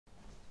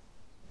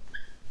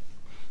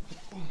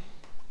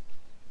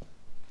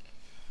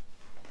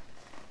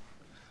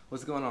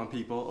What's going on,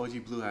 people?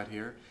 OG Blue Hat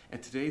here. In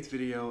today's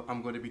video,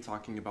 I'm going to be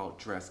talking about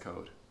dress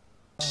code.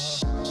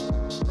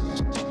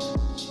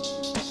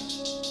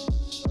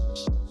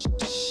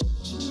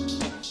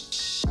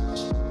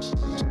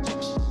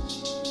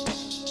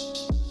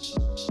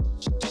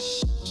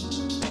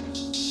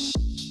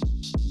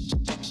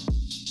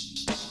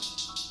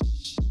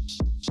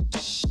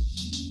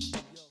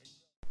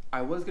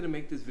 I was going to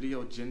make this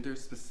video gender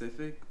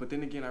specific, but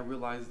then again I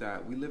realized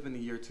that we live in the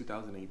year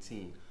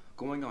 2018,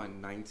 going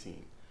on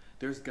 19.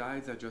 There's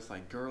guys that dress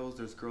like girls,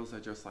 there's girls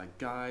that dress like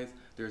guys,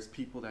 there's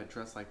people that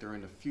dress like they're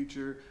in the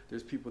future,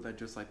 there's people that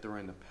dress like they're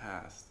in the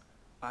past.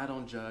 I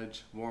don't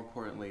judge, more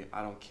importantly,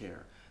 I don't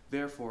care.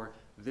 Therefore,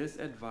 this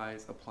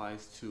advice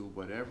applies to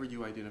whatever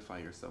you identify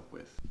yourself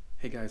with.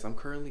 Hey guys, I'm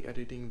currently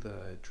editing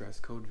the dress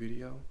code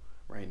video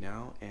right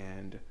now,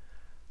 and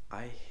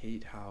I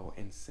hate how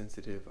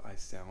insensitive I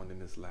sound in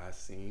this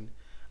last scene.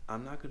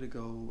 I'm not gonna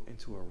go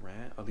into a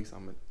rant, at least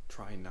I'm gonna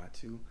try not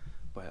to,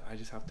 but I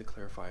just have to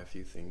clarify a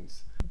few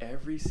things.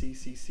 Every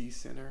CCC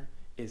center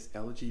is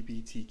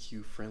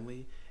LGBTQ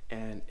friendly,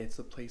 and it's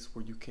a place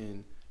where you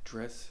can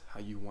dress how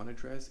you want to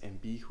dress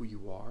and be who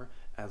you are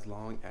as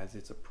long as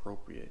it's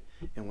appropriate.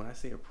 And when I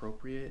say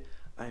appropriate,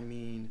 I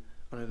mean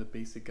under the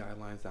basic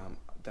guidelines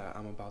that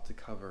I'm about to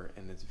cover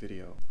in this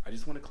video. I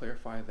just want to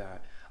clarify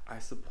that I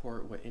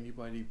support what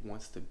anybody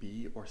wants to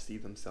be or see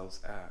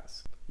themselves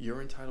as.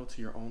 You're entitled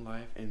to your own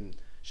life and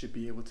should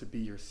be able to be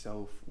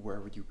yourself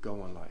wherever you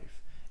go in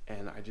life.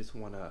 And I just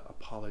want to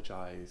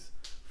apologize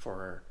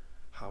for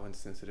how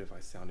insensitive I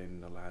sounded in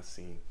the last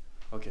scene.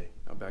 Okay,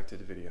 now back to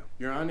the video.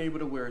 You're unable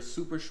to wear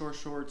super short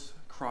shorts,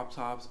 crop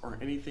tops, or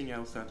anything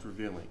else that's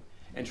revealing.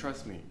 And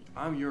trust me,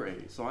 I'm your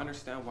age, so I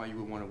understand why you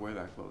would want to wear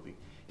that clothing.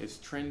 It's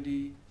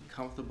trendy,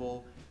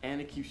 comfortable,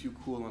 and it keeps you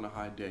cool on a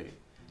hot day.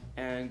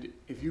 And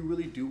if you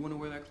really do want to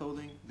wear that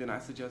clothing, then I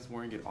suggest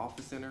wearing it off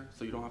the center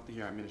so you don't have to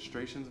hear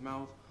administration's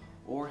mouth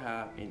or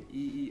have an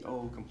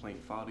EEO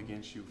complaint filed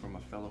against you from a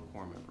fellow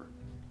corps member.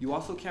 You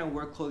also can't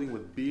wear clothing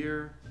with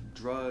beer,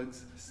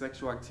 drugs,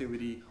 sexual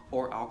activity,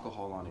 or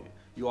alcohol on it.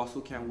 You also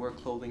can't wear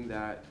clothing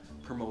that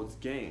promotes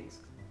gangs,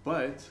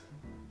 but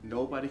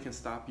nobody can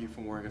stop you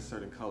from wearing a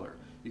certain color.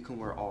 You can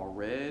wear all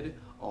red,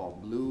 all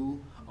blue,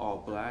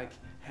 all black,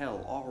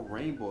 hell, all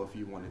rainbow if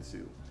you wanted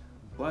to.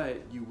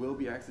 But you will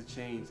be asked to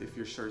change if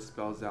your shirt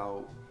spells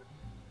out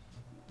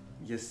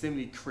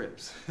Yosemite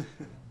Crips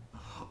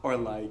or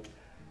like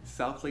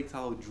South Lake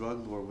Tahoe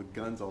drug lord with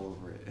guns all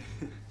over it.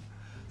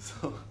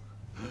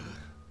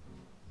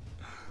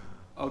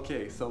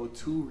 Okay, so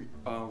to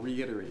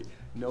reiterate,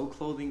 no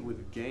clothing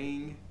with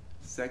gang,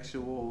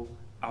 sexual,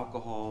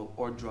 alcohol,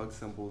 or drug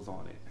symbols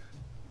on it.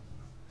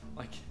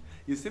 Like,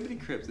 Yosemite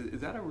Crips,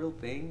 is that a real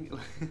thing?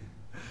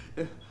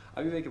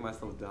 I'll be making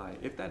myself die.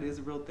 If that is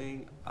a real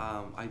thing,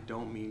 I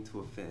don't mean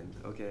to offend,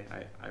 okay?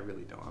 I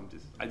really don't.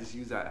 I just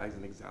use that as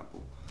an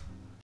example.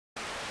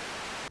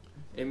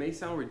 It may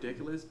sound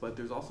ridiculous, but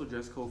there's also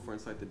dress code for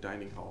inside the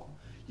dining hall.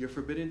 You're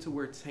forbidden to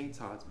wear tank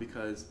tops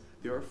because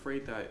they're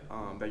afraid that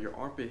your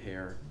armpit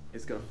hair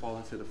is gonna fall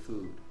into the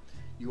food.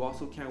 You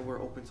also can't wear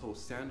open-toed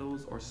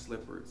sandals or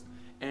slippers.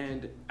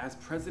 And as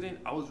president,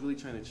 I was really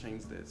trying to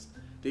change this.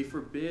 They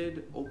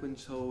forbid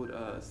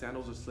open-toed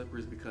sandals or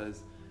slippers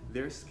because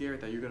they're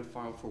scared that you're gonna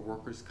file for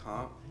workers'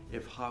 comp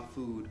if hot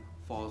food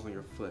falls on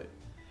your foot.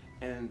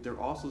 And they're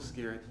also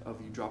scared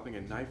of you dropping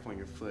a knife on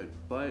your foot,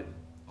 but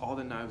all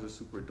the knives are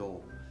super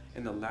dull.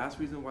 And the last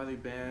reason why they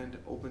banned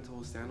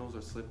open-toed sandals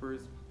or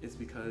slippers is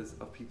because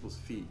of people's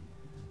feet.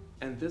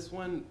 And this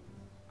one,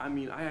 I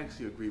mean, I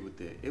actually agree with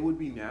it. It would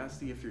be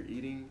nasty if you're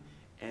eating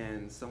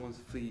and someone's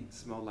feet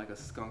smell like a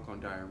skunk on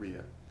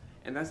diarrhea.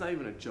 And that's not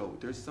even a joke.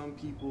 There's some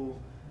people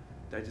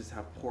that just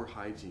have poor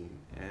hygiene,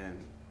 and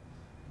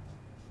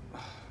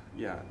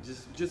yeah,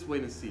 just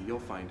wait and see, you'll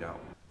find out.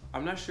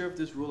 I'm not sure if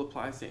this rule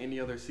applies to any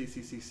other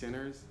CCC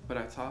centers, but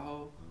at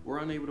Tahoe, we're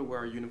unable to wear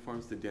our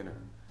uniforms to dinner.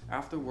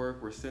 After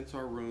work, we're sent to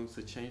our rooms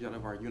to change out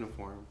of our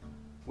uniform,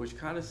 which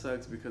kind of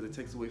sucks because it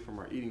takes away from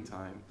our eating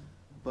time,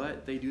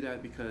 but they do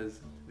that because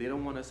they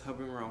don't want us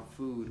hovering around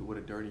food with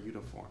a dirty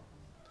uniform.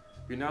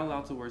 You're not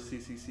allowed to wear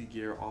CCC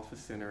gear off a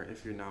center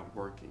if you're not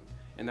working,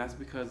 and that's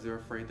because they're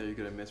afraid that you're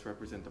going to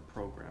misrepresent the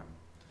program.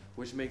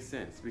 Which makes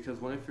sense,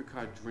 because what if you're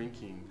caught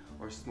drinking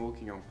or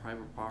smoking on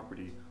private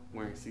property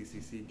wearing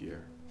CCC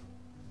gear?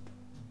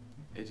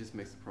 It just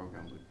makes the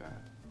program look bad.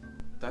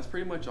 That's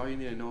pretty much all you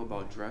need to know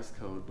about dress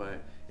code,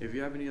 but if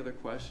you have any other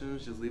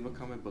questions, just leave a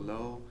comment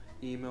below,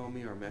 email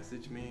me or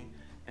message me,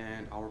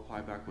 and I'll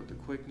reply back with the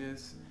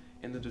quickness.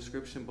 In the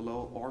description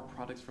below are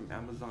products from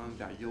Amazon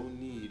that you'll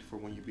need for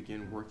when you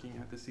begin working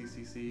at the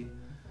CCC.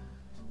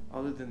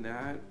 Other than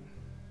that,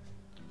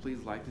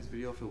 please like this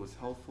video if it was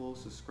helpful,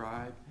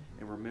 subscribe,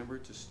 and remember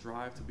to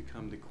strive to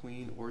become the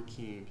queen or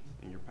king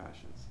in your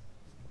passions.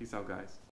 Peace out, guys.